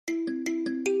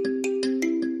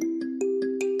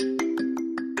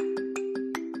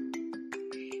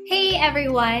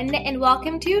everyone, and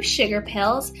welcome to Sugar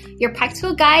Pills, your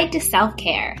practical guide to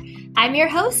self-care. I'm your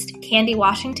host, Candy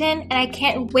Washington, and I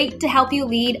can't wait to help you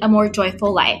lead a more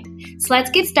joyful life. So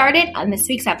let's get started on this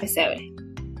week's episode.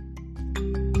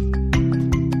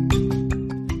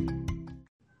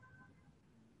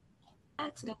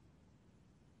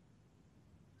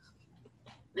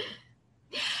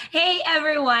 Hey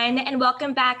everyone, and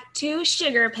welcome back to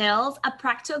Sugar Pills, a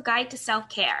practical guide to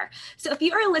self-care. So if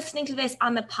you are listening to this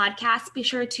on the podcast, be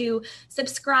sure to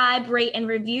subscribe, rate, and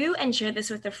review, and share this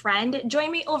with a friend.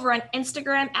 Join me over on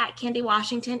Instagram at Candy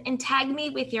Washington and tag me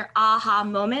with your aha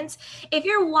moments. If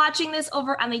you're watching this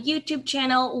over on the YouTube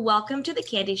channel, welcome to the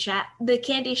Candy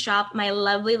Shop, my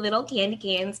lovely little candy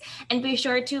canes, and be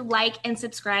sure to like and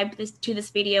subscribe to this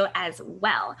video as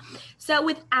well. So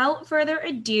without further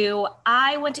ado,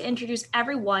 I want to introduce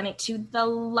everyone to the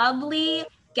lovely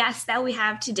guest that we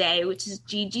have today, which is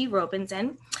Gigi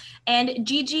Robinson. And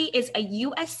Gigi is a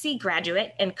USC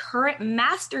graduate and current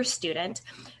master's student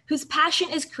whose passion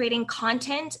is creating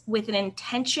content with an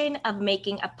intention of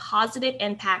making a positive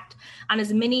impact on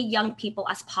as many young people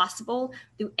as possible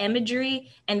through imagery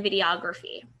and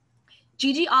videography.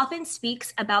 Gigi often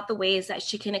speaks about the ways that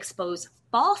she can expose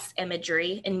false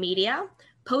imagery in media,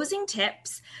 posing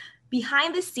tips,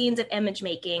 behind the scenes of image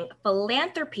making,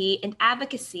 philanthropy, and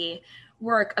advocacy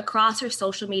work across her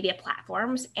social media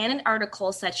platforms and in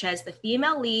articles such as The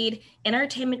Female Lead,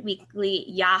 Entertainment Weekly,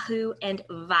 Yahoo, and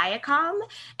Viacom.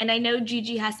 And I know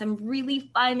Gigi has some really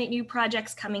fun new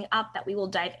projects coming up that we will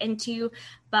dive into.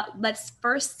 But let's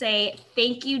first say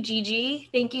thank you, Gigi.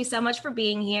 Thank you so much for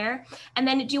being here. And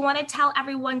then do you want to tell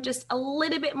everyone just a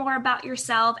little bit more about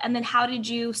yourself? And then how did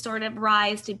you sort of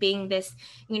rise to being this,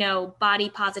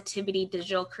 body positivity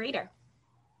digital creator?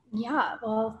 Yeah,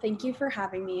 well, thank you for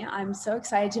having me. I'm so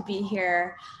excited to be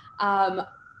here.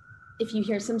 If you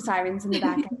hear some sirens in the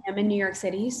back, I am in New York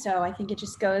City, so I think it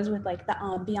just goes with like the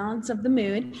ambiance of the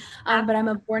mood. But I'm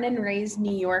a born and raised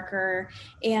New Yorker,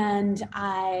 and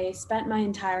I spent my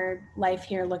entire life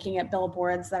here looking at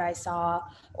billboards that I saw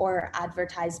or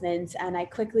advertisements, and I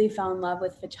quickly fell in love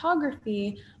with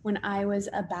photography when I was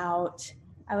about,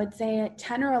 I would say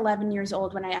 10 or 11 years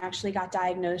old, when I actually got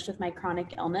diagnosed with my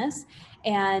chronic illness.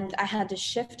 And I had to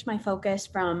shift my focus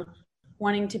from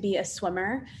wanting to be a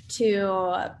swimmer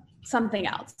to something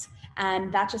else.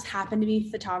 And that just happened to be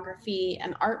photography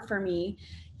and art for me.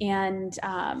 And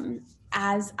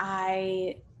as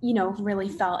I, really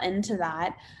fell into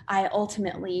that, I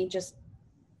ultimately just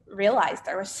realized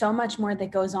there was so much more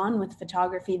that goes on with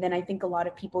photography than I think a lot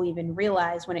of people even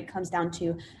realize when it comes down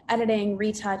to editing,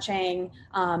 retouching,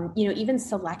 even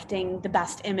selecting the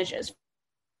best images.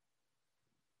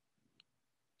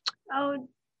 Oh,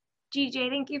 Gigi, I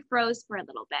think you froze for a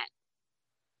little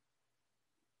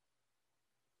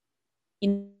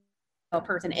bit. A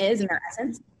person is in their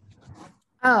essence.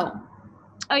 Oh,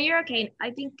 you're okay.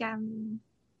 I think. Am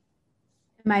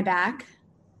I back?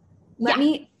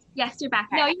 Yes, you're back.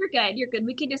 Okay. No, you're good. You're good.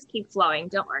 We can just keep flowing.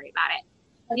 Don't worry about it.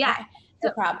 Okay. Yeah.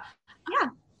 No problem. Yeah.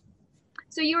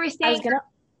 So you were saying.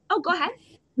 Oh, go ahead.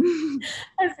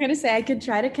 I was gonna say I could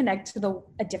try to connect to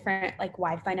a different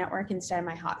Wi-Fi network instead of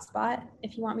my hotspot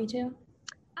if you want me to.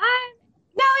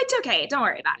 No, it's okay. Don't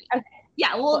worry about it. Okay.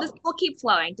 Yeah, we'll keep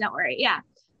flowing. Don't worry. Yeah.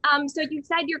 So you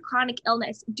said your chronic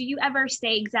illness. Do you ever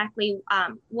say exactly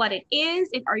what it is?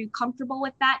 Are you comfortable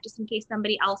with that, just in case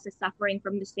somebody else is suffering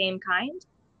from the same kind?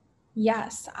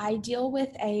 Yes, I deal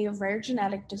with a rare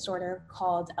genetic disorder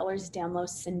called Ehlers-Danlos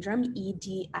syndrome,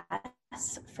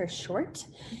 EDS for short.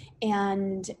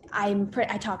 And I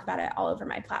talk about it all over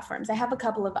my platforms. I have a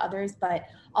couple of others, but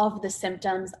all of the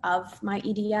symptoms of my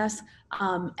EDS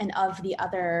and of the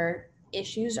other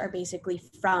issues are basically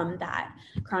from that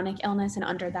chronic illness and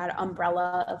under that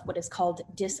umbrella of what is called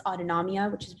dysautonomia,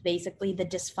 which is basically the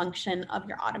dysfunction of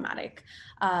your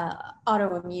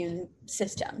autoimmune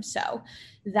system. So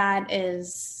that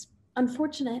is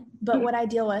unfortunate, but what I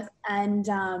deal with. And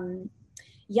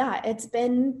it's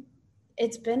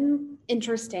been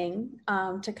interesting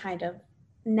to kind of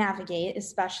navigate,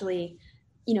 especially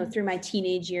through my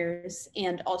teenage years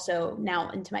and also now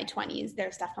into my 20s.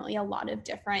 There's definitely a lot of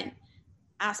different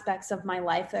aspects of my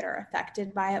life that are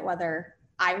affected by it, whether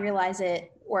I realize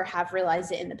it or have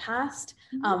realized it in the past,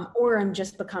 or I'm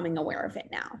just becoming aware of it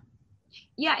now.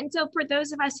 Yeah, and so for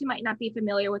those of us who might not be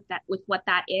familiar with what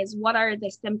that is, what are the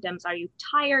symptoms? Are you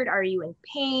tired? Are you in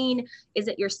pain? Is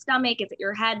it your stomach? Is it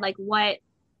your head? Like what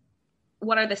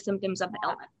are the symptoms of the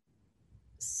illness?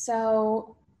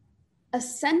 So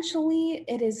essentially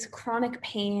it is chronic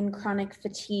pain, chronic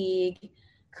fatigue,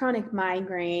 chronic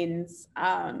migraines,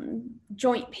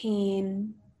 joint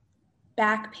pain,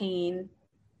 back pain,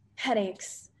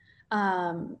 headaches.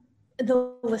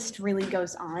 The list really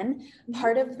goes on.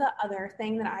 Part of the other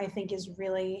thing that I think is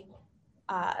really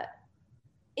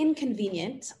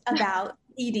inconvenient about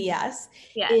EDS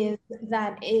is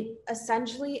that it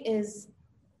essentially is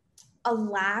a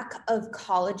lack of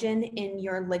collagen in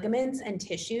your ligaments and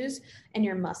tissues and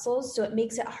your muscles. So it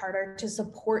makes it harder to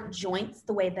support joints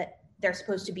the way that they're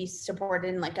supposed to be supported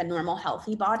in like a normal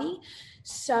healthy body.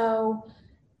 So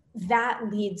that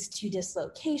leads to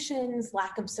dislocations,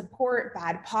 lack of support,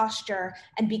 bad posture.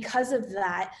 And because of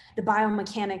that, the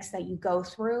biomechanics that you go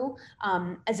through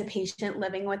as a patient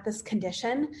living with this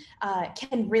condition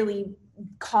can really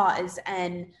cause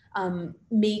and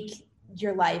make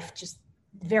your life just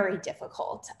very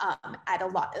difficult at a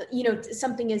lot,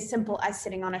 something as simple as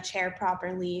sitting on a chair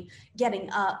properly, getting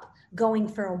up, going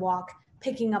for a walk,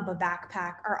 picking up a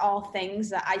backpack are all things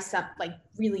that I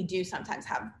really do sometimes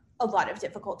have a lot of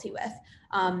difficulty with.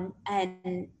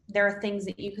 And there are things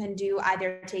that you can do,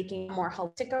 either taking a more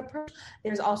holistic approach.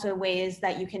 There's also ways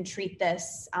that you can treat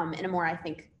this in a more, I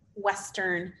think,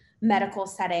 Western medical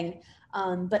setting.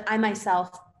 But I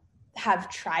myself have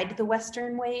tried the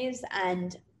Western ways,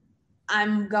 and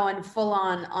I'm going full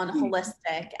on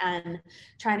holistic and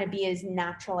trying to be as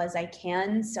natural as I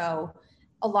can. So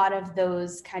a lot of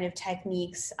those kind of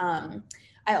techniques, I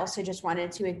also just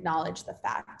wanted to acknowledge the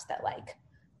fact that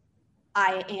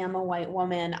I am a white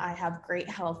woman. I have great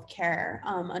health care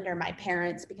under my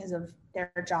parents because of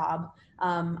their job.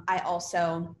 I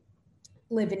also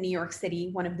live in New York City,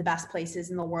 one of the best places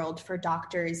in the world for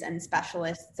doctors and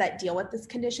specialists that deal with this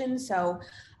condition. So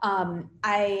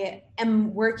I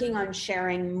am working on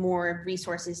sharing more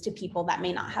resources to people that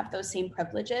may not have those same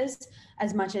privileges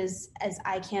as much as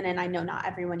I can. And I know not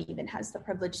everyone even has the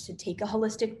privilege to take a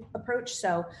holistic approach.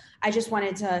 So I just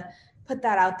wanted to put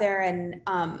that out there and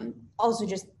also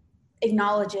just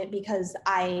acknowledge it, because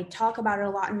I talk about it a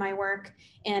lot in my work.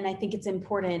 And I think it's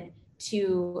important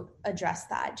to address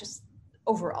that just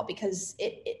overall, because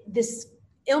this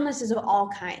illnesses of all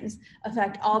kinds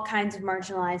affect all kinds of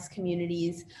marginalized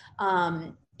communities,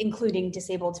 including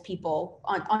disabled people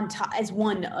on top as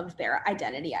one of their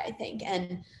identity, I think.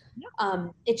 And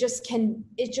it just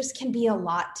can be a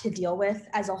lot to deal with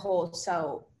as a whole.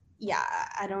 So yeah,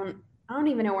 I don't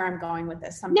even know where I'm going with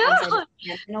this. Sometimes I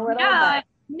just a little, but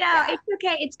it's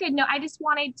okay. It's good. No, I just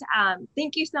wanted to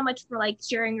thank you so much for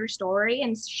sharing your story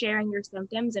and sharing your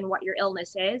symptoms and what your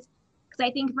illness is. Because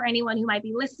I think for anyone who might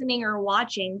be listening or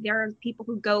watching, there are people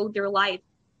who go their life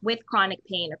with chronic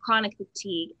pain or chronic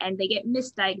fatigue, and they get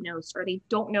misdiagnosed or they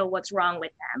don't know what's wrong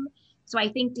with them. So I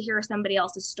think to hear somebody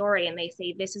else's story and they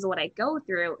say, this is what I go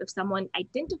through, if someone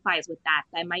identifies with that,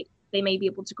 they may be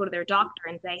able to go to their doctor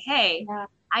and say, hey,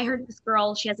 I heard this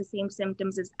girl, she has the same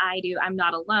symptoms as I do. I'm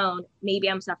not alone. Maybe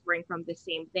I'm suffering from the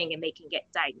same thing, and they can get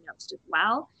diagnosed as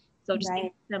well. So just thank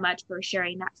you so much for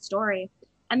sharing that story.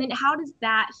 And then how does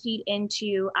that feed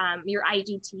into your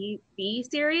IGTV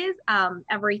series,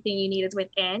 Everything You Need Is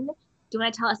Within? Do you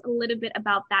want to tell us a little bit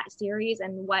about that series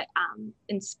and what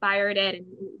inspired it and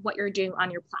what you're doing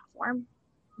on your platform?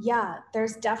 Yeah,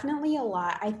 there's definitely a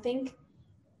lot. I think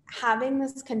having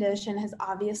this condition has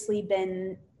obviously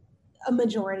been a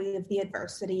majority of the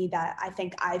adversity that I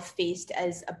think I've faced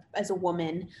as a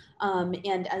woman,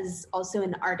 and as also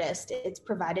an artist. It's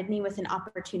provided me with an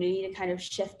opportunity to kind of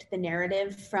shift the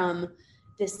narrative from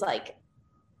this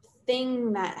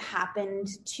thing that happened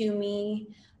to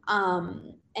me,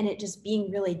 and it just being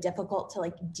really difficult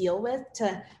to deal with,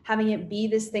 to having it be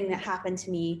this thing that happened to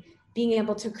me, being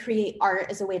able to create art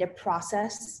as a way to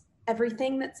process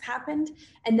everything that's happened,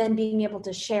 and then being able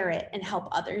to share it and help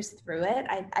others through it.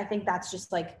 I think that's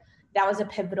just that was a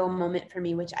pivotal moment for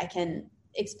me, which I can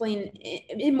explain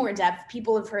in more depth.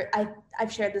 People have heard,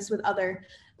 I've shared this with other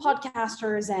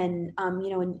podcasters and,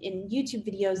 in YouTube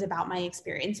videos about my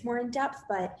experience more in depth.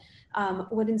 But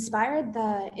what inspired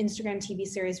the Instagram TV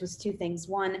series was two things.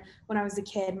 One, when I was a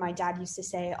kid, my dad used to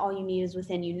say, all you need is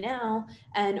within you now.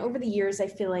 And over the years, I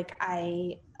feel like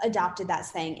I adopted that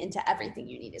saying into Everything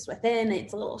You Need Is Within.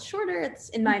 It's a little shorter. It's,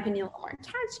 in my opinion, a little more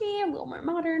catchy, a little more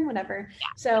modern, whatever.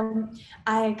 So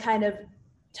I kind of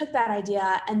took that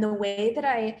idea, and the way that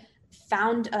I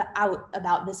found out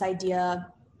about this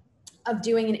idea of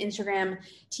doing an Instagram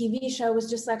TV show was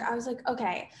just I was like,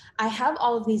 okay, I have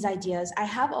all of these ideas. I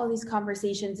have all these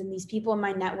conversations and these people in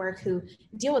my network who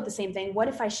deal with the same thing. What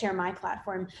if I share my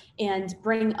platform and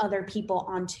bring other people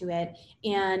onto it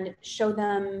and show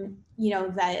them,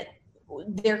 that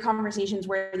their conversations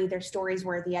worthy, their stories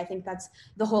worthy? I think that's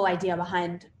the whole idea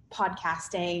behind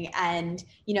podcasting and,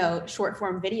 short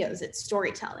form videos. It's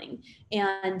storytelling.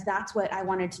 And that's what I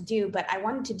wanted to do. But I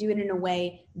wanted to do it in a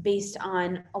way based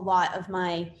on a lot of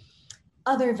my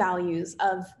other values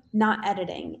of not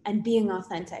editing and being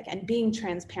authentic and being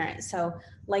transparent. So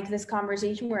like this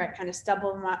conversation where I kind of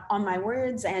stumble on my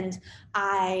words and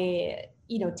I,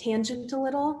 tangent a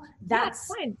little, that's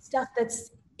stuff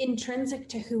that's intrinsic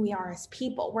to who we are as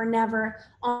people. We're never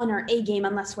on our A game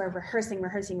unless we're rehearsing,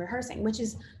 which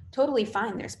is totally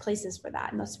fine. There's places for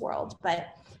that in this world. But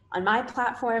on my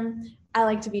platform, I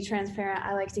like to be transparent.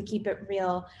 I like to keep it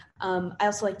real. I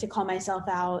also like to call myself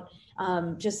out,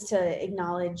 just to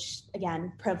acknowledge,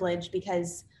 again, privilege,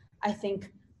 because I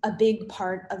think a big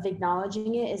part of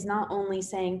acknowledging it is not only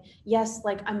saying, yes,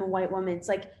 like I'm a white woman. It's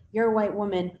like, you're a white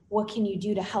woman. What can you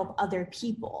do to help other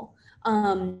people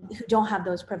who don't have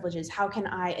those privileges? How can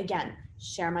I, again,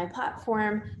 share my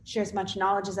platform, share as much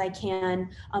knowledge as I can,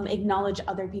 acknowledge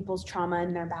other people's trauma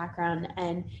and their background,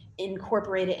 and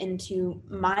incorporate it into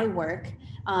my work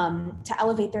to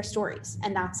elevate their stories.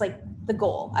 And that's like the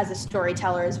goal as a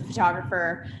storyteller, as a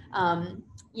photographer.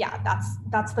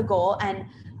 That's the goal. And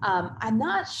I'm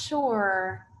not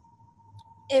sure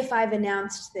if I've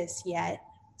announced this yet,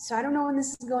 so I don't know when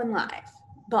this is going live.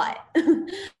 But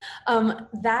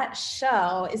that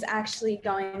show is actually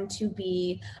going to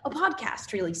be a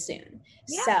podcast really soon.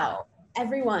 Yeah. So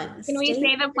everyone, can we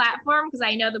say the platform? Because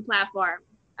I know the platform.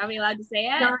 Are we allowed to say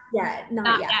it? Not yet.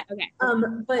 Not yet. Okay.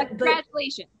 But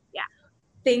congratulations. Yeah.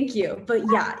 Thank you. But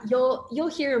yeah, you'll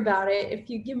hear about it if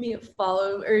you give me a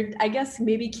follow, or I guess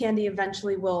maybe Candy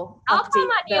eventually will. I'll come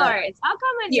on yours. I'll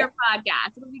come on your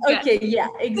podcast. It'll be good. Okay. Yeah.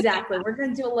 Exactly. We're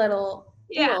gonna do a little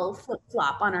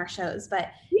flip-flop on our shows, but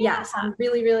so I'm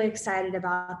really, really excited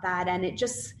about that. And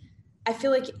I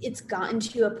feel like it's gotten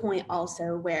to a point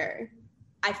also where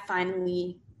I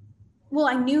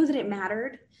knew that it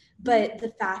mattered, but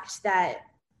the fact that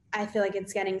I feel like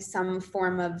it's getting some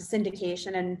form of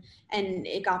syndication and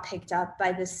it got picked up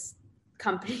by this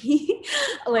company,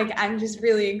 like I'm just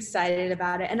really excited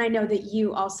about it. And I know that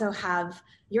you also have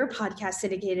your podcast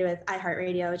syndicated with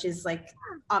iHeartRadio, which is like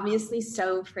obviously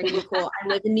so freaking cool. I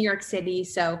live in New York City,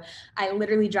 so I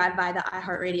literally drive by the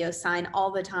iHeartRadio sign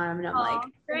all the time, and I'm like,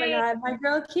 great. Oh my God, my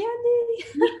girl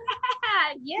Candy.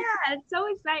 Yeah, it's so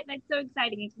exciting. That's so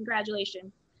exciting, and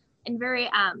congratulations. And very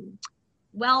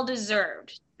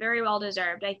well-deserved, very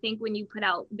well-deserved. I think when you put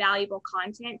out valuable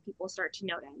content, people start to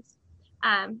notice.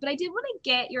 But I did want to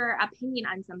get your opinion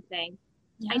on something.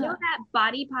 Yeah. I know that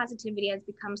body positivity has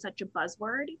become such a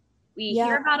buzzword. We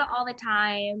hear about it all the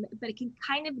time, but it can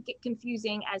kind of get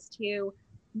confusing as to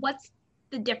what's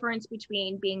the difference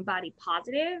between being body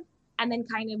positive and then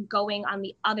kind of going on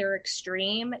the other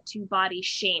extreme to body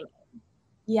shaming.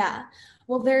 Yeah.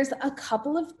 Well, there's a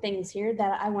couple of things here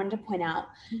that I wanted to point out.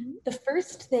 Mm-hmm. The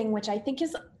first thing, which I think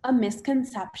is a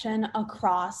misconception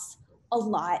across a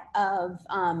lot of,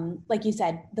 like you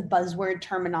said, the buzzword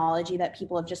terminology that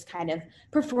people have just kind of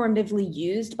performatively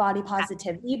used, body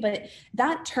positivity. But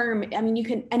that term, I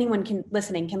mean, anyone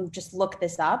listening can just look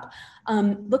this up.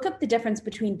 Look up the difference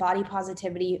between body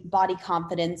positivity, body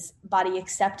confidence, body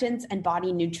acceptance, and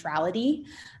body neutrality,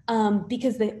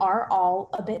 because they are all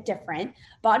a bit different.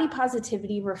 Body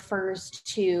positivity refers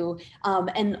to,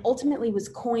 and ultimately was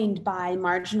coined by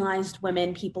marginalized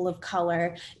women, people of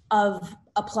color, of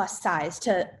a plus size,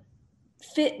 to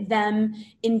fit them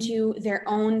into their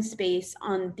own space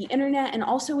on the internet and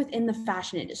also within the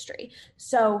fashion industry.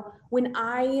 So when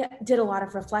I did a lot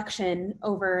of reflection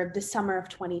over the summer of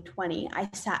 2020, I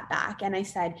sat back and I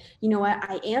said, you know what,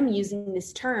 I am using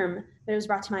this term, but it was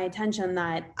brought to my attention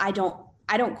that I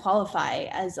don't qualify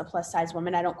as a plus size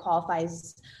woman. I don't qualify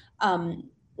as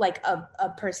like a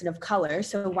person of color.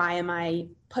 So why am I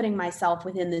putting myself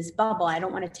within this bubble? I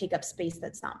don't want to take up space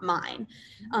that's not mine.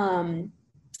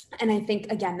 And I think,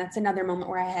 again, that's another moment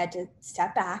where I had to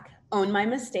step back, own my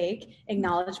mistake,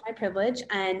 acknowledge my privilege,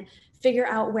 and figure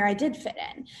out where I did fit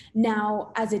in.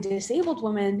 Now, as a disabled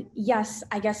woman, yes,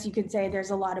 I guess you could say there's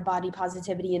a lot of body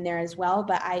positivity in there as well,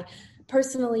 but I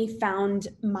personally found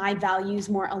my values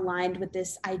more aligned with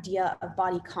this idea of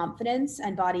body confidence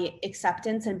and body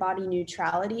acceptance and body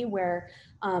neutrality, where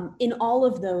in all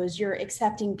of those, you're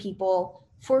accepting people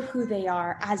for who they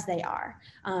are as they are.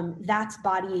 That's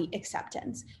body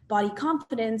acceptance. Body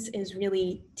confidence is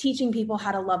really teaching people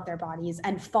how to love their bodies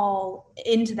and fall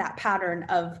into that pattern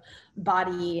of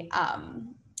body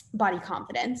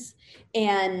confidence,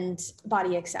 and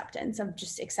body acceptance of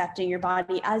just accepting your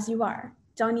body as you are.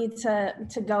 don't need to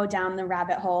go down the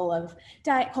rabbit hole of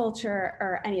diet culture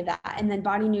or any of that. And then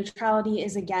body neutrality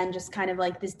is, again, just kind of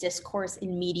like this discourse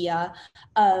in media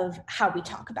of how we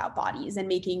talk about bodies and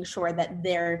making sure that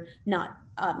they're not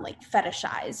like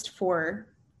fetishized for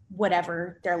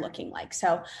whatever they're looking like.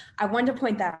 So I wanted to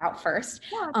point that out first.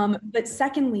 Yeah. But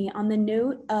secondly, on the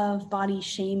note of body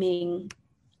shaming,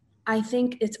 I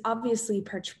think it's obviously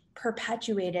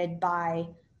perpetuated by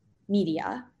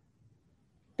media,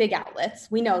 big outlets.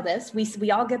 We know this.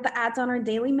 We all get the ads on our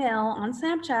Daily Mail on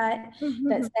Snapchat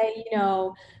that say, you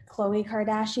know, Khloe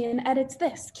Kardashian edits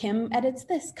this, Kim edits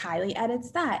this, Kylie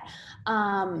edits that,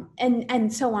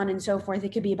 and so on and so forth.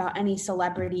 It could be about any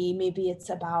celebrity. Maybe it's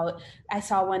about, I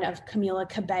saw one of Camila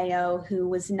Cabello, who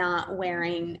was not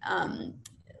wearing,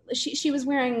 she was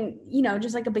wearing, you know,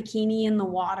 just like a bikini in the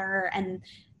water, and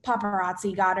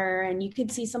paparazzi got her, and you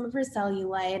could see some of her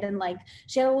cellulite, and like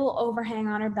she had a little overhang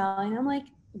on her belly, and I'm like,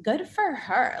 good for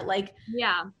her. Like,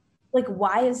 yeah. Like,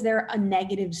 why is there a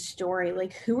negative story?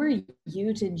 Like, who are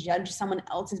you to judge someone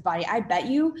else's body? I bet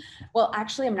you, well,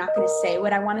 actually, I'm not going to say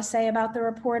what I want to say about the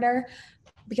reporter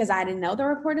because I didn't know the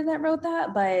reporter that wrote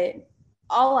that. But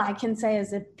all I can say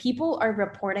is if people are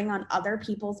reporting on other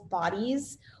people's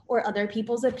bodies or other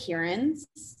people's appearance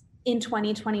in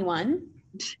 2021,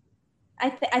 I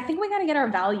think we got to get our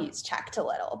values checked a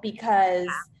little, because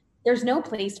there's no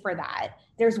place for that.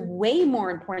 There's way more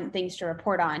important things to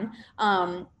report on.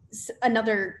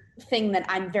 Another thing that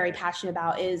I'm very passionate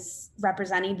about is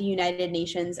representing the United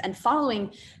Nations and following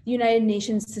the United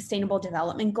Nations Sustainable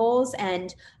Development Goals.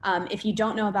 And if you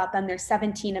don't know about them, there's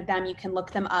 17 of them. You can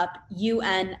look them up,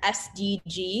 UN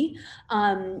SDG,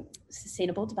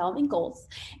 Sustainable Development Goals.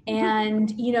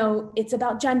 And, you know, it's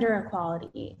about gender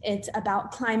equality. It's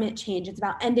about climate change. It's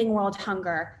about ending world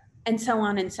hunger, and so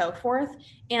on and so forth.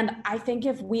 And I think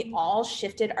if we all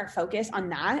shifted our focus on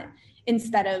that,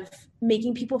 instead of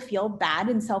making people feel bad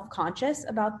and self-conscious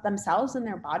about themselves and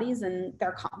their bodies and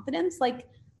their confidence, like,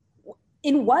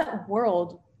 in what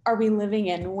world are we living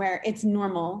in where it's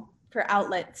normal for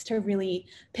outlets to really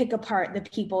pick apart the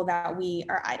people that we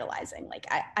are idolizing? Like,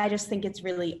 I just think it's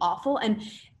really awful. And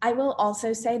I will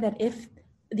also say that if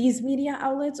these media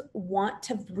outlets want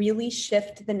to really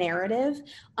shift the narrative,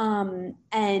 and,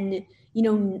 you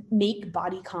know, make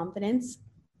body confidence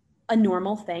a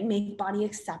normal thing, make body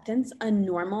acceptance a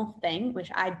normal thing, which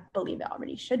I believe it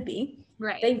already should be.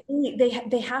 Right.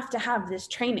 They have to have this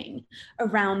training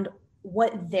around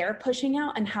what they're pushing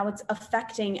out and how it's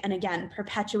affecting, and again,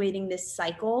 perpetuating this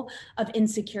cycle of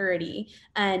insecurity,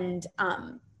 and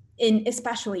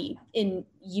especially in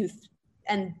youth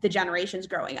and the generations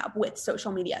growing up with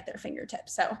social media at their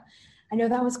fingertips. So I know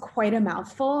that was quite a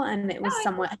mouthful and it was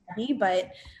somewhat heavy,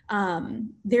 but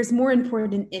there's more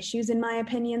important issues, in my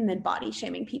opinion, than body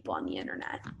shaming people on the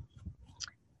internet.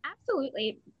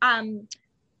 Absolutely.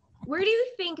 Where do you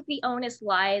think the onus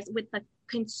lies with the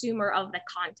consumer of the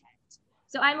content?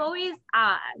 So I always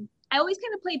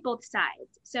kind of play both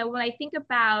sides. So when I think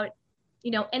about,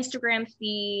 you know, Instagram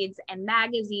feeds and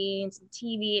magazines and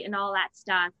TV and all that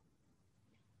stuff,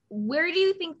 where do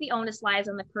you think the onus lies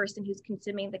on the person who's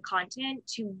consuming the content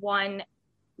to, one,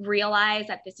 realize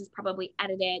that this is probably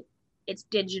edited, it's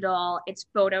digital, it's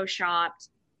photoshopped.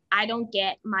 I don't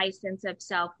get my sense of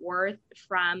self-worth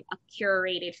from a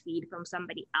curated feed from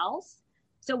somebody else.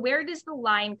 So where does the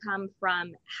line come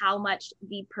from how much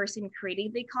the person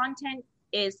creating the content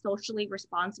is socially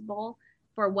responsible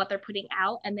for what they're putting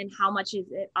out, and then how much is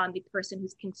it on the person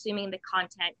who's consuming the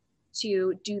content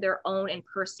to do their own and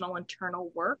personal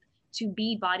internal work to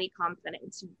be body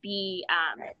confident, to be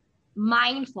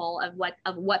mindful of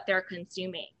what they're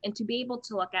consuming, and to be able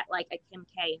to look at like a Kim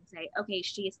K and say, okay,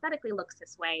 she aesthetically looks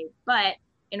this way, but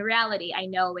in reality, I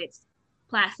know it's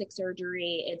plastic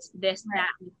surgery, it's this,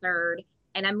 that, and third,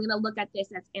 and I'm going to look at this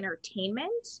as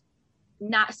entertainment,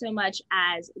 not so much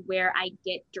as where I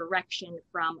get direction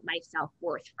from my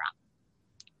self-worth from.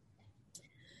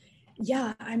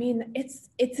 Yeah, I mean, it's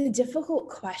a difficult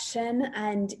question,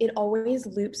 and it always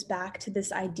loops back to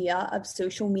this idea of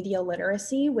social media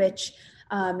literacy, which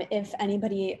if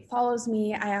anybody follows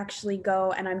me, I actually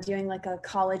go and I'm doing like a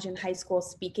college and high school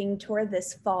speaking tour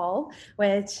this fall,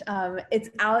 which it's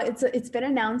out. It's been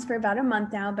announced for about a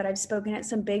month now, but I've spoken at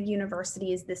some big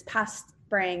universities this past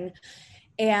spring.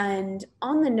 And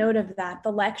on the note of that,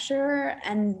 the lecture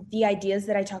and the ideas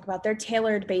that I talk about, they're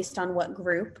tailored based on what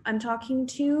group I'm talking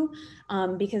to,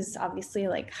 because obviously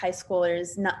like high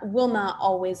schoolers will not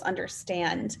always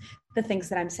understand the things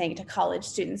that I'm saying to college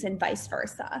students and vice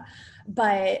versa.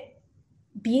 But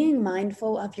being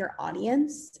mindful of your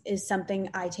audience is something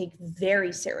I take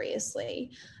very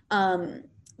seriously.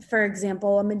 for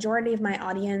example, a majority of my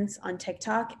audience on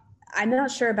TikTok, I'm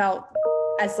not sure about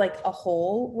as like a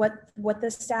whole what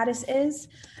the status is,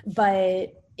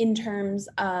 but in terms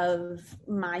of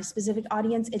my specific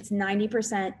audience, it's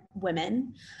 90%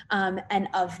 women. And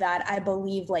of that, I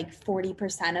believe like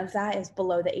 40% of that is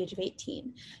below the age of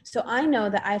 18. So I know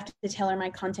that I have to tailor my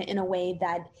content in a way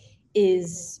that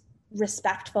is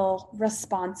respectful,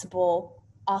 responsible,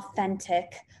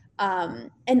 authentic,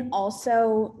 and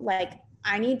also like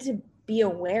I need to be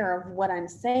aware of what I'm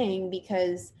saying,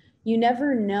 because you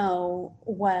never know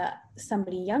what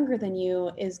somebody younger than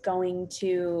you is going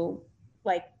to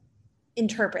like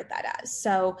interpret that as.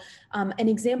 So an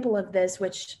example of this,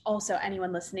 which also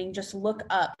anyone listening, just look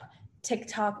up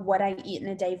TikTok what I eat in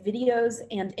a day videos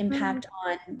and impact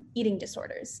on eating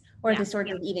disorders or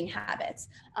disordered eating habits.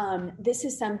 This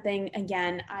is something,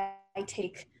 again, I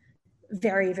take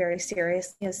very, very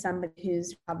seriously as somebody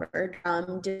who's covered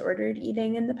disordered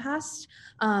eating in the past.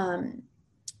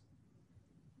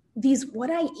 These what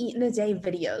I eat in a day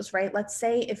videos, right? Let's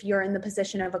say if you're in the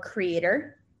position of a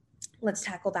creator, let's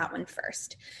tackle that one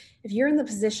first. If you're in the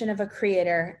position of a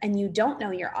creator and you don't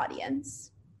know your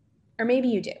audience, or maybe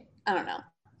you do, I don't know.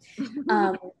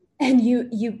 And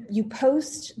you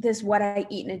post this what I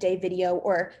eat in a day video,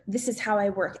 or this is how I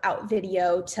work out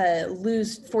video to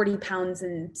lose 40 pounds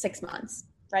in 6 months,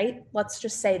 right? Let's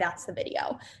just say that's the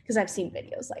video, because I've seen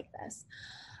videos like this.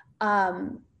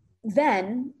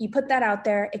 Then you put that out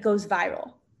there, it goes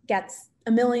viral, gets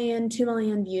 1 million, 2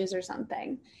 million views or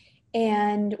something.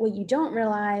 And what you don't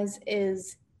realize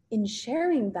is in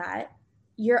sharing that,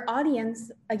 your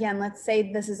audience, again, let's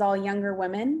say this is all younger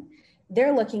women,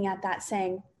 they're looking at that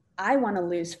saying, I want to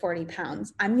lose 40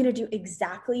 pounds. I'm going to do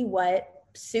exactly what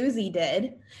Susie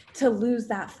did to lose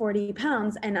that 40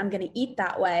 pounds. And I'm going to eat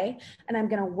that way. And I'm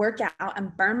going to work out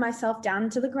and burn myself down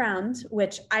to the ground,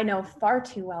 which I know far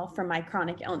too well from my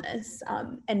chronic illness.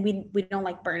 And we don't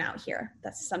like burnout here.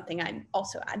 That's something I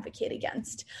also advocate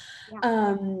against.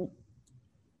 Yeah.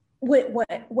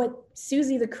 What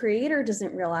Susie, the creator,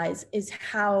 doesn't realize is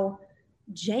how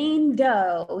Jane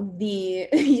Doe, the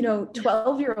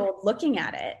 12-year-old looking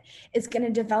at it, is going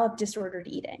to develop disordered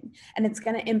eating, and it's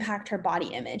going to impact her body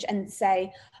image and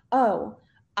say, oh,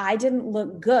 I didn't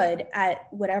look good at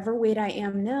whatever weight I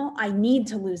am now. I need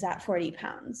to lose that 40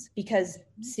 pounds because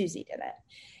Susie did it.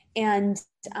 And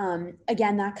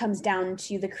again, that comes down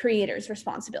to the creator's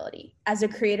responsibility. As a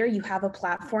creator, you have a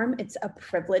platform. It's a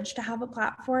privilege to have a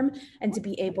platform and to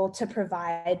be able to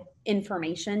provide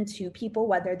information to people,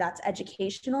 whether that's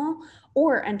educational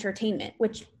or entertainment,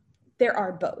 which there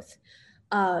are both.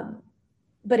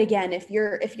 But again, if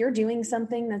you're doing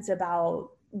something that's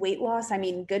about weight loss, I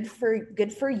mean, good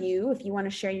for you. If you want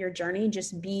to share your journey,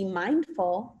 just be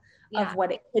mindful of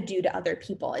what it could do to other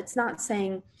people. It's not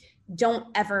saying don't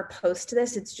ever post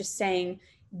this. It's just saying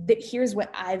that here's what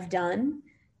I've done.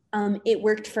 It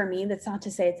worked for me. That's not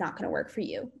to say it's not going to work for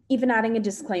you. Even adding a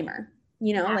disclaimer,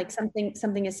 like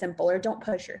something as simple, or don't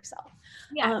push yourself.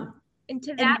 Yeah. And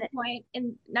to that point,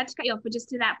 and not to cut you off, but just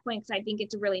to that point, because I think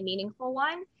it's a really meaningful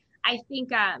one. I think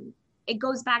it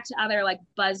goes back to other like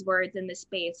buzzwords in the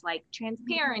space, like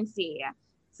transparency.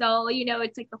 So,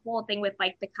 it's like the whole thing with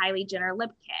like the Kylie Jenner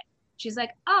lip kit. She's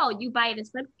like, oh, you buy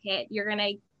this lip kit, you're going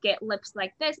to get lips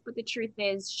like this. But the truth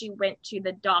is she went to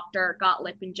the doctor, got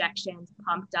lip injections,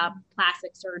 pumped up,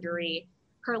 plastic surgery.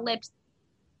 Her lips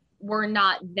were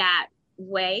not that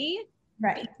way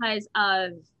because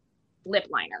of lip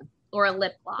liner or a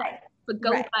lip gloss. Right. But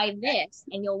go buy this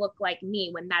and you'll look like me,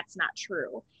 when that's not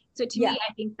true. So to me,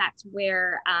 I think that's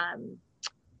where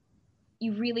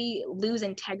you really lose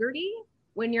integrity,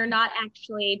 when you're not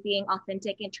actually being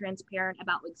authentic and transparent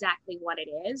about exactly what it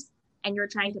is, and you're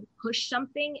trying to push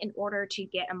something in order to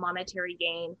get a monetary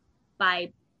gain by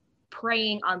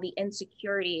preying on the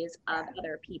insecurities of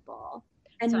other people.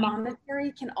 And so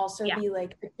monetary can also be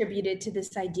like attributed to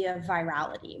this idea of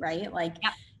virality, right? Like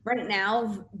right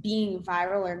now, being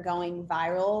viral or going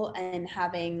viral and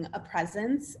having a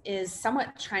presence is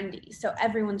somewhat trendy. So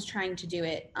everyone's trying to do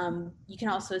it. You can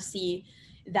also see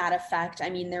that effect. I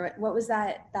mean, what was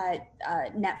that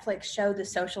Netflix show, The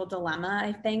Social Dilemma,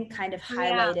 I think, kind of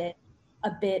highlighted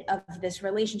a bit of this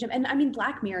relationship. And I mean,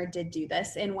 Black Mirror did do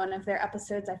this in one of their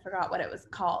episodes. I forgot what it was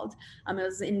called. It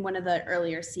was in one of the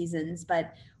earlier seasons,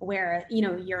 but where,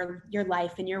 your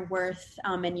life and your worth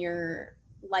and your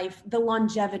life, the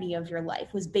longevity of your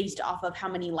life was based off of how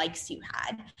many likes you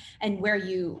had and where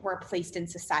you were placed in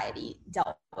society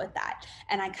dealt with that.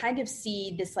 And I kind of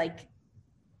see this, like,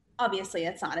 obviously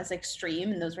it's not as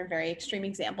extreme, and those were very extreme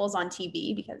examples on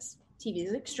TV because TV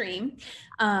is extreme.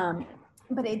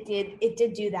 but it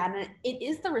did do that, and it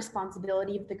is the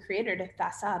responsibility of the creator to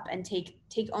fess up and take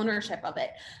ownership of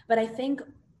it. But I think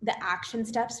the action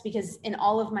steps, because in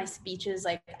all of my speeches,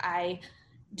 like, I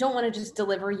don't want to just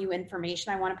deliver you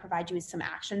information, I want to provide you with some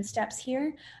action steps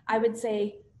here. I would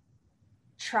say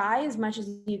try as much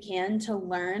as you can to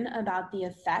learn about the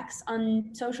effects on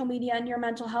social media and your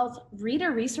mental health. Read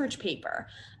a research paper.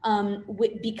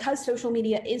 Because social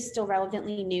media is still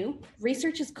relevantly new,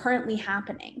 research is currently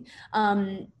happening.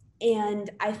 And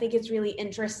I think it's really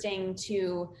interesting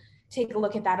to take a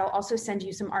look at that. I'll also send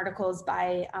you some articles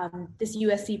by this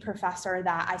USC professor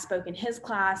that I spoke in his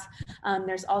class.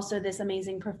 There's also this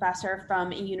amazing professor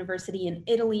from a university in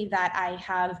Italy that I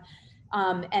have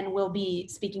and will be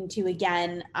speaking to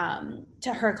again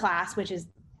to her class, which is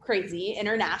crazy,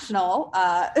 international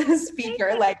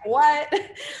speaker, like what?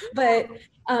 But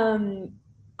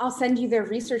I'll send you their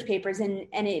research papers, and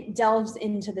it delves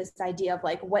into this idea of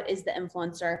like, what is the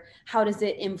influencer? How does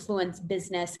it influence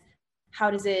business? How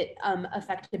does it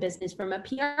affect the business from a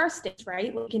PR stage,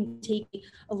 right? We can take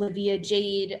Olivia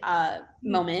Jade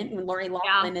moment when Lori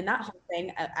Loughlin and that whole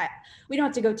thing. We don't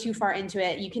have to go too far into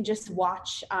it. You can just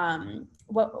watch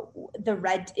what the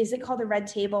red, is it called the Red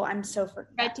Table? I'm so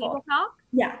forgetful. Red Table Talk?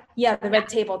 Yeah, the Red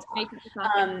Table Talk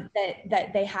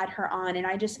that they had her on. And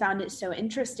I just found it so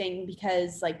interesting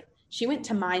because like she went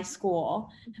to my school,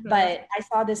 but I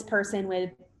saw this person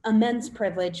with immense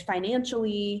privilege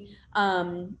financially,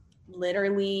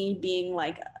 literally being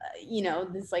like,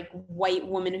 this like white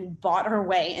woman who bought her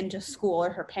way into school,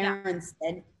 or her parents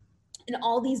did. And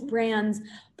all these brands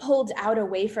pulled out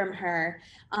away from her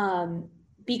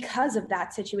because of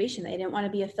that situation. They didn't want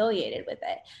to be affiliated with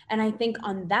it. And I think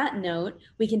on that note,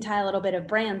 we can tie a little bit of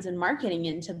brands and marketing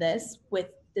into this with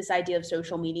this idea of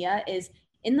social media. Is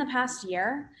in the past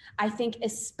year, I think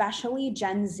especially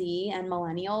Gen Z and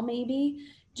millennial maybe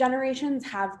generations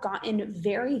have gotten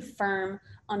very firm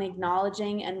on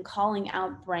acknowledging and calling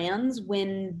out brands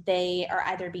when they are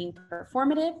either being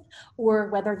performative or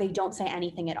whether they don't say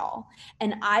anything at all.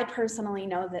 And I personally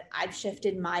know that I've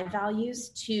shifted my values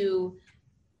to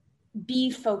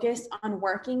be focused on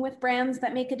working with brands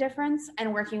that make a difference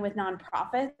and working with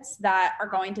nonprofits that are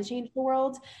going to change the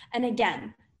world. And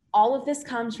again, all of this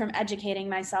comes from educating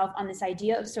myself on this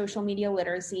idea of social media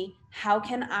literacy. How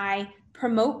can I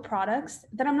promote products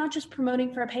that I'm not just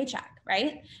promoting for a paycheck,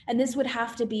 right? And this would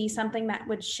have to be something that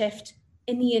would shift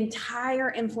in the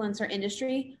entire influencer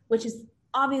industry, which is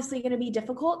obviously going to be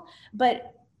difficult.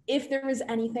 But if there was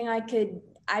anything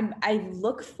I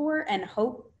look for and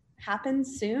hope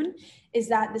happens soon, is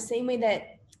that the same way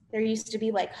that there used to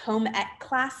be like home ec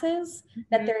classes,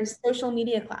 that there's social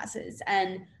media classes,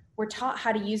 and we're taught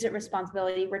how to use it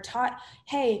responsibility. We're taught,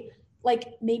 hey,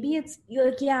 like maybe it's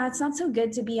like, yeah, it's not so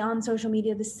good to be on social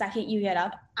media the second you get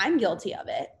up. I'm guilty of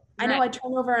it. I know I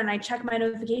turn over and I check my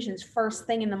notifications first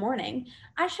thing in the morning.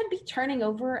 I should be turning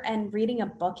over and reading a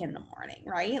book in the morning,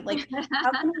 right? Like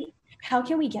how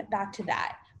can we get back to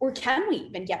that? Or can we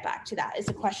even get back to that is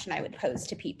a question I would pose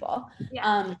to people.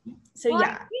 And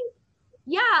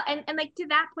like to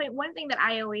that point, one thing that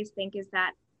I always think is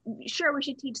that sure, we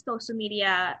should teach social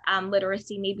media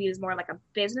literacy, maybe it's more like a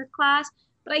business class,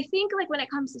 but I think like when it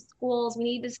comes to schools, we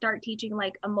need to start teaching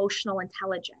like emotional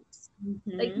intelligence.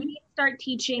 Like we need to start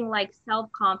teaching like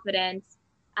self-confidence,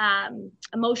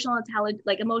 emotional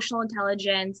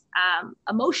intelligence,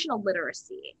 emotional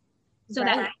literacy, so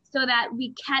that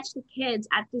we catch the kids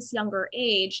at this younger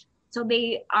age, so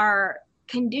they are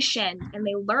conditioned and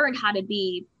they learn how to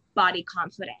be body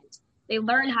confident. They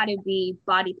learn how to be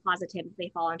body positive if they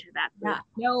fall into that.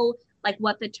 They know like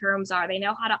what the terms are. They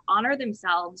know how to honor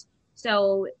themselves.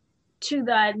 So to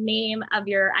the name of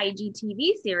your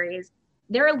IGTV series,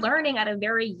 they're learning at a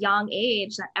very young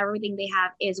age that everything they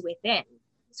have is within.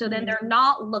 So then they're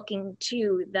not looking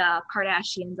to the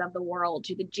Kardashians of the world,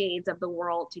 to the Jades of the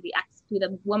world, to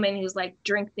the woman who's like,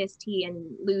 drink this tea and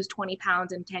lose 20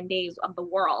 pounds in 10 days of the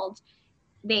world.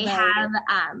 They have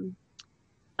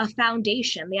a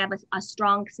foundation. They have a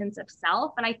strong sense of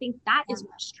self. And I think that is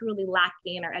what's truly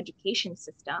lacking in our education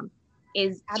system,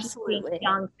 is teaching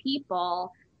young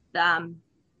people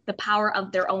the power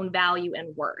of their own value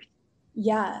and worth.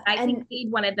 I think we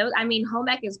need one of those. I mean, home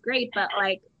ec is great, but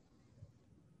like,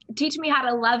 teach me how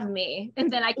to love me,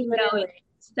 and then I can go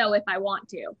so if I want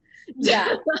to.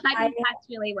 I think that's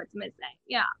really what's missing.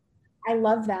 I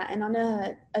love that. And on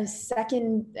a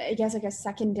second, I guess like a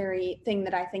secondary thing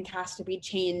that I think has to be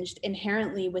changed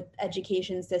inherently with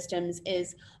education systems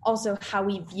is also how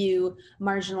we view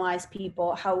marginalized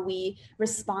people, how we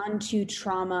respond to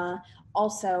trauma,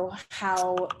 also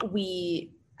how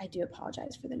we I do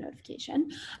apologize for the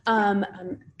notification.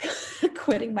 I'm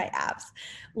quitting my apps.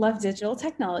 Love digital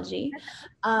technology.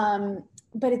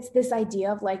 But it's this idea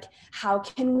of like, how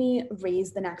can we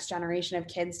raise the next generation of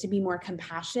kids to be more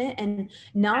compassionate and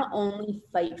not only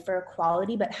fight for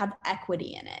equality, but have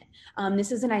equity in it?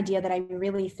 This is an idea that I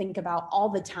really think about all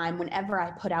the time whenever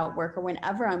I put out work or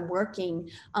whenever I'm working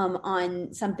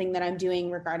on something that I'm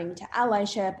doing regarding to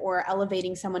allyship or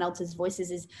elevating someone else's voices,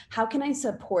 is how can I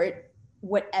support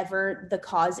whatever the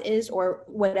cause is or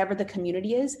whatever the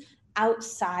community is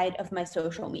outside of my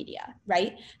social media,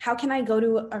 right? How can I go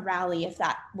to a rally if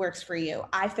that works for you?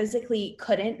 I physically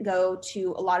couldn't go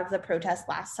to a lot of the protests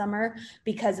last summer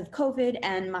because of COVID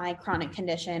and my chronic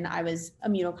condition. I was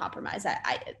immunocompromised.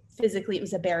 I physically, it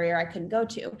was a barrier I couldn't go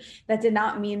to. That did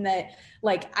not mean that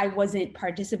like I wasn't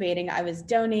participating. I was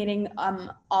donating.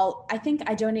 I think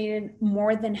I donated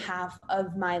more than half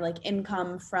of my like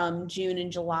income from June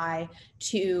and July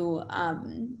to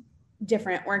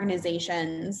different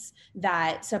organizations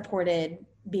that supported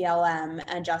BLM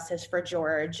and Justice for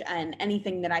George and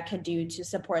anything that I could do to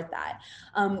support that.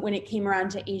 When it came around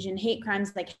to Asian hate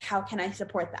crimes, like how can I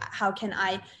support that? How can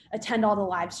I attend all the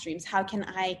live streams? How can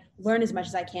I learn as much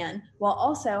as I can while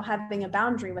also having a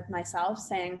boundary with myself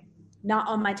saying not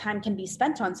all my time can be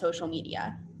spent on social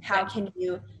media. How can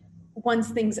you, once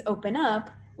things open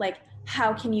up, like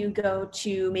how can you go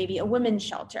to maybe a women's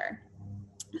shelter?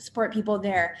 Support people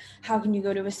there. How can you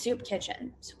go to a soup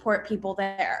kitchen? Support people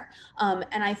there.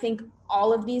 And I think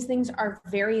all of these things are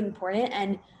very important.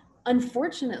 And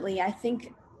unfortunately, I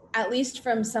think, at least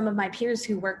from some of my peers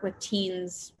who work with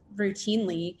teens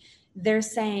routinely, they're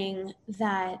saying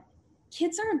that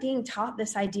kids aren't being taught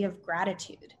this idea of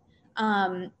gratitude.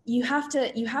 You have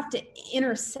to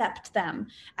intercept them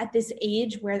at this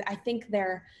age where I think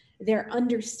they're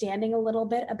understanding a little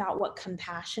bit about what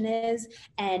compassion is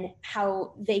and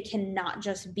how they can not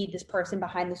just be this person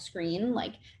behind the screen.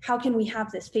 Like, how can we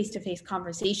have this face-to-face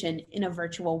conversation in a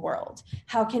virtual world?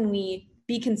 How can we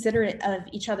be considerate of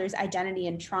each other's identity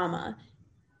and trauma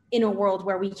in a world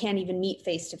where we can't even meet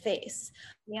face-to-face?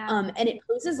 Yeah. And it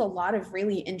poses a lot of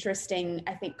really interesting,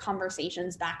 I think,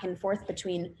 conversations back and forth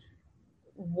between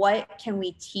what can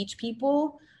we teach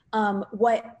people,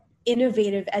 what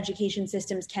innovative education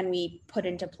systems can we put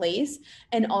into place,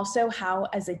 and also how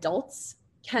as adults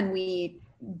can we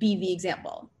be the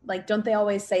example? Like, don't they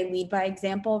always say lead by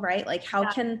example, right? Like,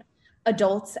 how can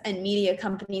adults and media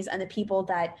companies and the people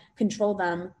that control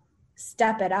them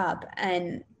step it up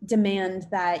and demand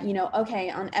that, you know, okay,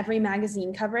 on every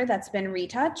magazine cover that's been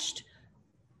retouched,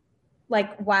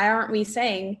 like, why aren't we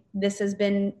saying this has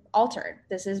been altered,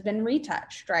 this has been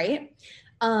retouched, right?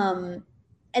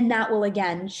 And that will,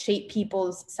 again, shape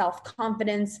people's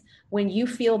self-confidence. When you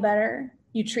feel better,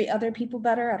 you treat other people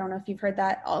better. I don't know if you've heard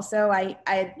that also.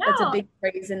 That's a big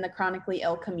phrase in the chronically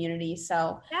ill community.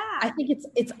 So I think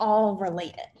it's all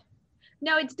related.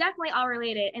 No, it's definitely all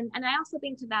related. And I also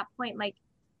think, to that point, like,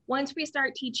 once we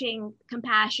start teaching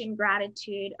compassion,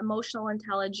 gratitude, emotional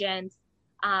intelligence,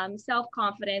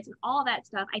 self-confidence, and all that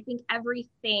stuff, I think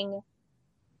everything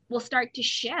will start to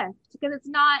shift. Because it's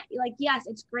not like, yes,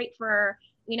 it's great for,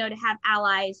 you know, to have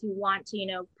allies who want to, you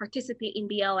know, participate in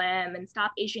BLM and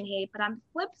stop Asian hate. But on the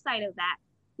flip side of that,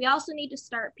 we also need to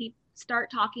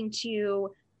start talking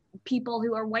to people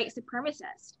who are white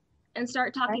supremacists and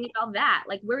start talking about that.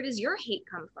 Like, where does your hate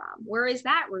come from? Where is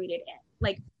that rooted in?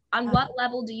 Like, on what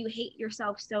level do you hate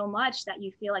yourself so much that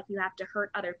you feel like you have to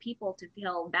hurt other people to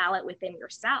feel valid within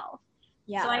yourself?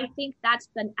 Yeah. So I think that's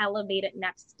the elevated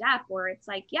next step, where it's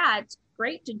like, yeah, it's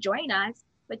great to join us,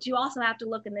 but you also have to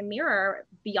look in the mirror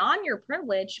beyond your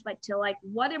privilege, but to like,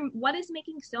 what is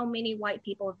making so many white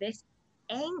people this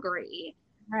angry?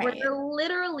 Right. Where they're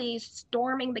literally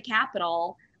storming the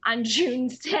Capitol on June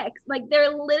 6th. Like,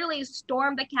 they're literally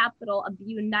stormed the Capitol of the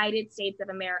United States of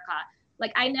America.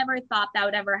 Like, I never thought that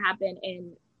would ever happen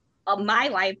in my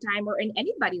lifetime or in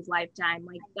anybody's lifetime.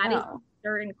 Like, that is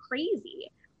absurd and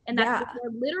crazy. And that's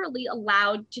they're literally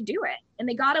allowed to do it. And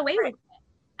they got away with it.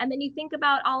 And then you think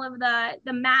about all of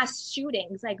the mass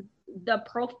shootings, like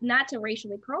not to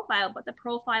racially profile, but the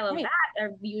profile of that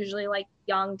are usually like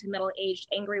young to middle-aged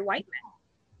angry white men.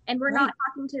 And we're not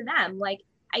talking to them. Like,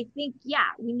 I think,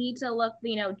 we need to look,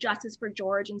 you know, Justice for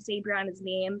George and say Breonna's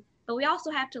name, but we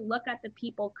also have to look at the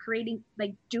people creating,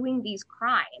 like, doing these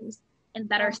crimes and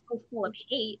that are so full of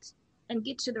hate, and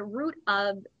get to the root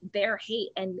of their hate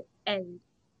and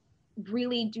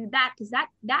really do that, because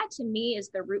that to me is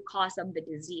the root cause of the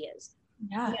disease.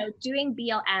 You know, doing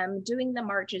BLM, doing the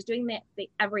marches, doing the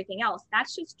everything else,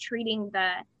 that's just treating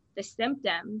the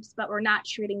symptoms, but we're not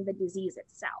treating the disease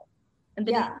itself. And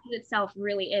the disease itself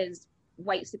really is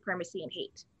white supremacy and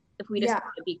hate, if we just want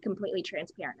to be completely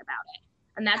transparent about it.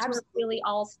 And that's where it really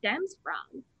all stems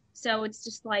from. So it's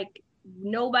just like,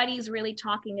 nobody's really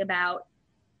talking about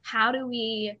how do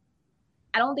we,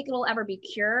 I don't think it'll ever be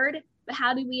cured, but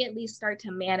how do we at least start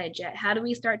to manage it? How do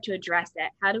we start to address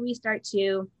it? How do we start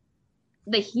to,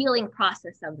 the healing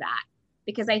process of that?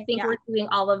 Because I think we're doing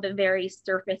all of the very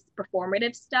surface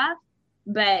performative stuff,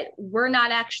 but we're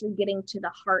not actually getting to the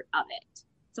heart of it.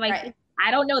 So I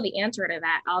don't know the answer to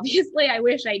that. Obviously, I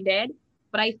wish I did,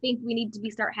 but I think we need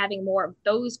to start having more of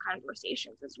those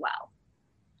conversations as well.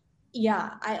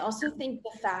 Yeah, I also think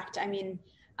the fact, I mean,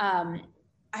 oh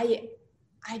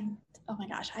my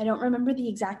gosh, I don't remember the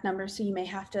exact number, so you may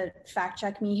have to fact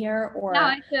check me here, or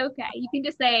no, it's okay. You can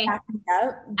just say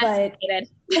but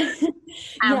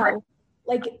yeah,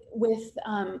 like with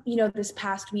this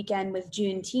past weekend with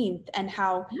Juneteenth and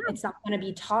how it's not going to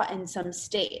be taught in some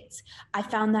states. I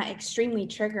found that extremely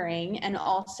triggering and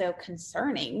also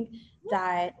concerning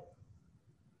that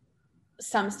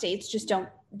some states just don't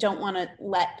want to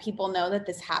let people know that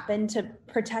this happened. To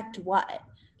protect what?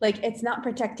 Like, it's not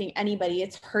protecting anybody,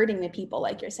 it's hurting the people,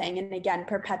 like you're saying, and again,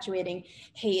 perpetuating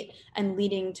hate and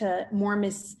leading to more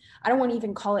I don't want to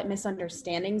even call it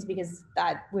misunderstandings, because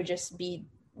that would just be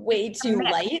way too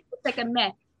light. It's like a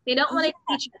myth. They don't want to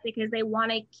teach it because they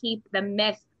want to keep the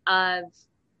myth of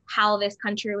how this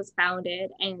country was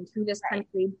founded and who this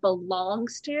country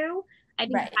belongs to. I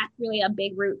think that's really a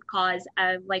big root cause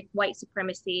of like white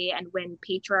supremacy, and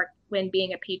when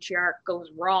being a patriarch goes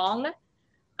wrong,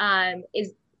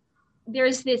 is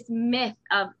there's this myth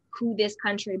of who this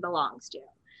country belongs to.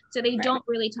 So they don't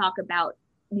really talk about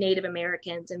Native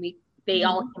Americans, and they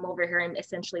all came over here and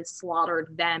essentially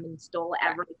slaughtered them and stole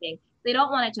everything. They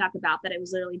don't want to talk about that it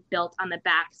was literally built on the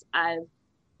backs of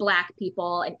Black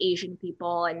people and Asian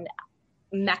people and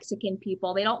Mexican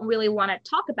people. They don't really want to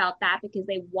talk about that because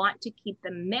they want to keep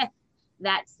the myth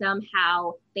that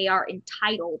somehow they are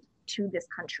entitled to this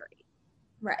country.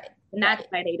 Right. And that's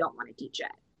why they don't want to teach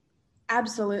it.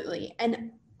 Absolutely.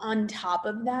 And on top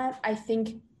of that, I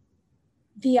think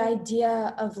the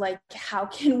idea of like, how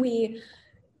can we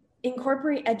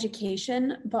incorporate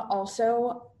education, but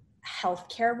also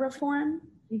healthcare reform?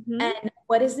 And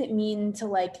what does it mean to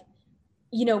like,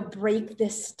 break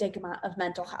this stigma of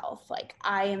mental health? Like,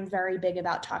 I am very big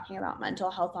about talking about mental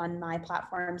health on my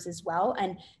platforms as well.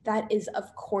 And that is,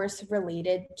 of course,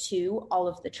 related to all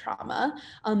of the trauma.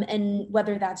 And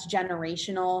whether that's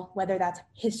generational, whether that's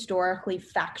historically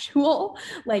factual,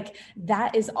 like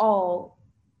that is all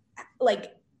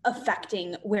like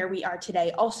affecting where we are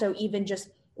today. Also, even just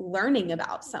learning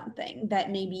about something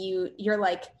that maybe you're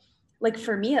like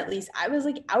for me at least, I was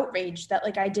like outraged that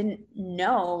like I didn't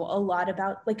know a lot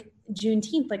about like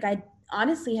Juneteenth. Like, I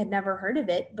honestly had never heard of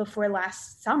it before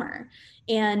last summer.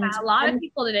 And a lot of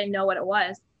people didn't know what it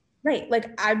was. Right.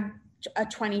 Like, I'm a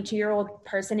 22-year-old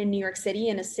person in New York City,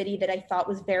 in a city that I thought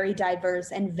was very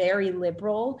diverse and very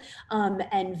liberal,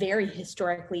 and very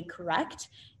historically correct.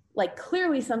 Like,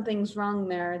 clearly something's wrong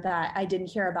there that I didn't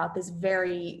hear about this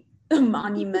very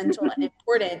monumental and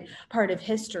important part of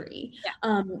history.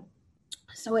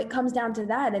 So it comes down to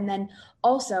that. And then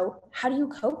also, how do you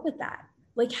cope with that?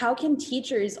 Like, how can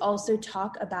teachers also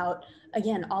talk about,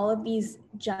 again, all of these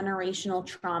generational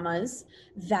traumas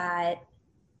that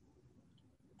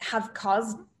have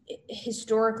caused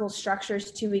historical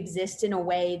structures to exist in a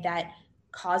way that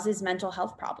causes mental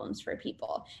health problems for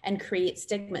people and create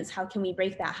stigmas? How can we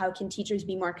break that? How can teachers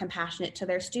be more compassionate to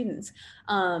their students?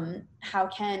 How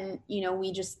can,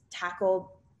 we just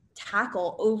tackle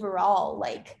overall,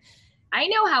 like, I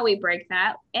know how we break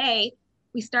that.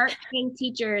 We start paying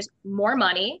teachers more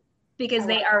money because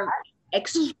they are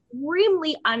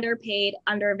extremely underpaid,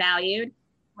 undervalued.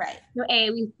 Right. So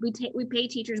we pay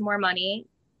teachers more money.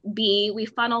 B, we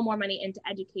funnel more money into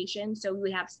education. So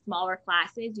we have smaller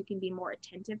classes. You can be more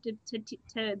attentive to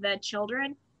the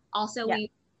children. Also, we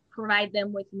provide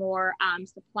them with more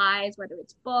supplies, whether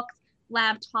it's books,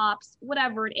 laptops,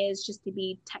 whatever it is, just to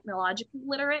be technologically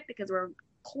literate, because we're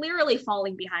clearly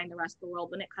falling behind the rest of the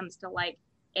world when it comes to like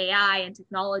AI and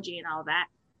technology and all that.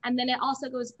 And then it also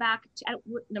goes back to,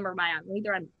 what number am I on? I'm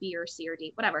either on B or C or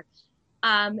D, whatever.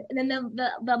 And then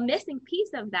the missing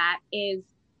piece of that is,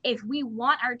 if we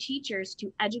want our teachers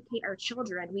to educate our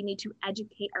children, we need to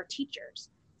educate our teachers.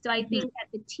 So I think that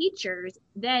the teachers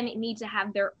then need to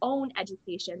have their own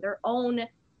education, their own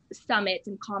summits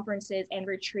and conferences and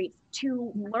retreats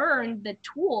to learn the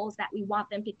tools that we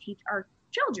want them to teach our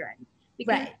children.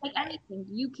 Because like anything,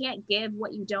 you can't give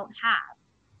what you don't have.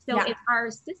 So if our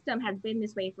system has been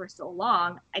this way for so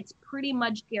long, it's pretty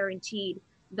much guaranteed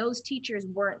those teachers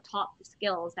weren't taught the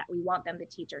skills that we want them to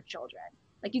teach our children.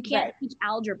 Like you can't teach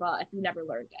algebra if you never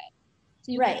learned it.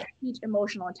 So you can't teach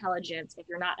emotional intelligence if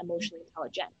you're not emotionally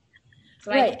intelligent.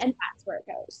 So I think that's where it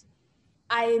goes.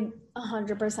 I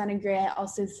 100% agree. I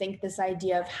also think this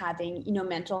idea of having,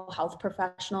 mental health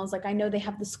professionals, like I know they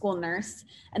have the school nurse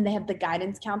and they have the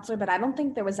guidance counselor, but I don't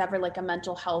think there was ever like a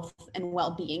mental health and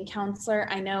well-being counselor.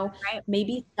 I know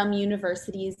maybe some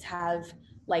universities have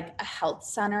like a health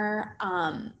center.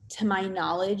 To my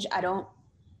knowledge, I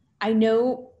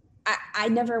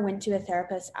never went to a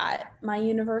therapist at my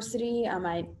university.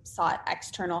 I sought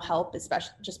external help,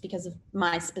 especially just because of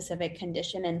my specific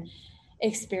condition and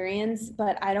experience,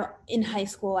 but in high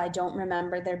school, I don't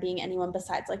remember there being anyone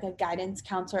besides like a guidance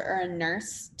counselor or a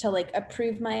nurse to like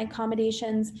approve my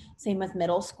accommodations. Same with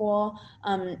middle school.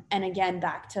 And again,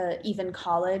 back to even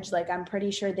college, like I'm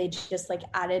pretty sure they just like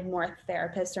added more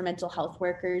therapists or mental health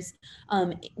workers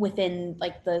within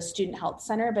like the student health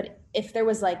center. But if there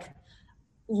was like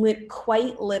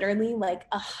quite literally like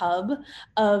a hub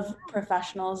of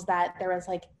professionals that there was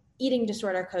like eating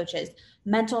disorder coaches,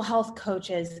 mental health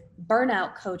coaches,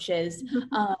 burnout coaches,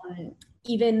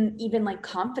 even like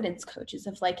confidence coaches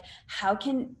of like,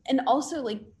 and also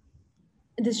like,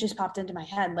 this just popped into my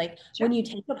head. Like when you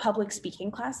take a public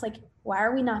speaking class, like, why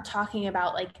are we not talking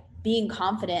about like being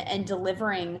confident and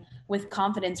delivering with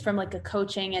confidence from like a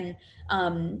coaching and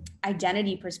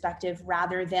identity perspective,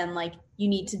 rather than like, you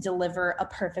need to deliver a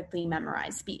perfectly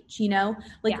memorized speech,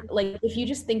 like if you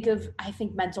just think of, I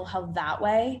think mental health that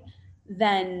way,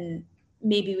 then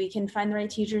maybe we can find the right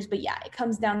teachers. But it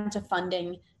comes down to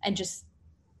funding and just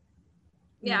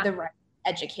the right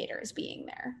educators being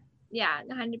there. Yeah,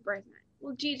 100%.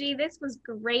 Well, Gigi, this was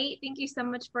great. Thank you so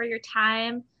much for your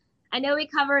time. I know we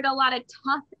covered a lot of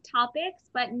tough topics,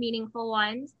 but meaningful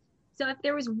ones. So if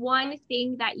there was one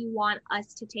thing that you want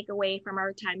us to take away from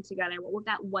our time together, what would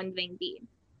that one thing be?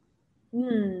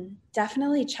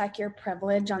 Definitely check your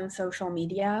privilege on social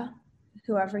media,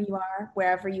 whoever you are,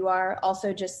 wherever you are.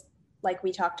 Also, just like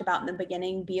we talked about in the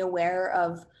beginning, be aware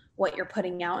of what you're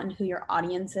putting out and who your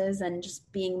audience is, and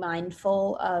just being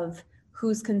mindful of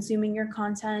who's consuming your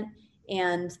content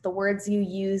and the words you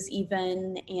use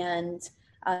even, and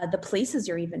the places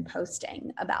you're even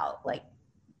posting about. Like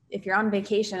if you're on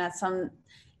vacation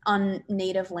on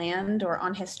native land or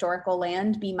on historical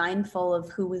land, be mindful of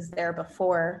who was there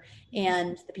before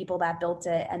and the people that built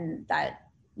it, and that,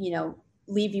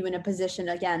 leave you in a position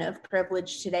again of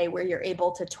privilege today where you're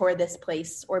able to tour this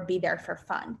place or be there for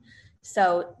fun.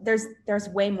 So there's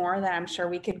way more that I'm sure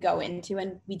we could go into,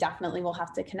 and we definitely will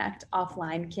have to connect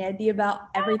offline, Candy, about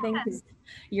everything, because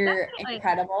you're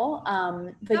incredible.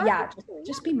 But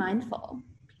just be mindful.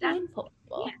 Be mindful.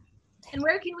 Yeah. And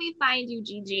where can we find you,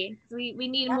 Gigi? We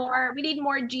need more. We need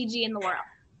more Gigi in the world.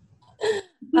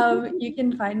 You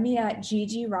can find me at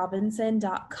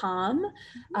gigirobinson.com,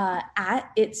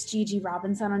 at It's Gigi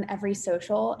Robinson on every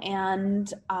social,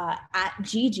 and at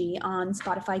Gigi on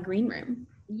Spotify Green Room.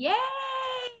 Yay!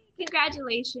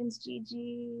 Congratulations,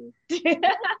 Gigi. Thank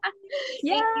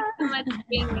you so much for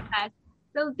being with us.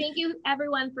 So thank you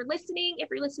everyone for listening. If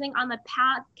you're listening on the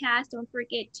podcast, don't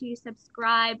forget to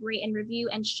subscribe, rate, and review,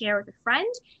 and share with a friend.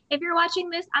 If you're watching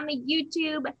this on the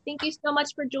YouTube, thank you so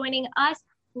much for joining us.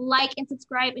 Like and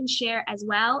subscribe and share as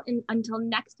well. And until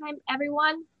next time,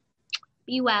 everyone,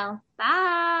 be well.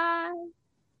 Bye.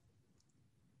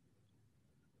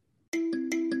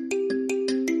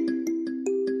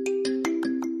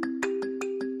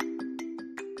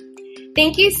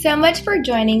 Thank you so much for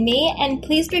joining me, and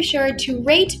please be sure to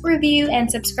rate, review, and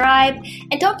subscribe,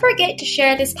 and don't forget to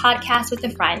share this podcast with a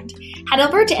friend. Head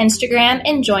over to Instagram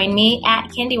and join me at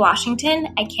Candy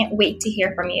Washington. I can't wait to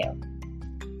hear from you.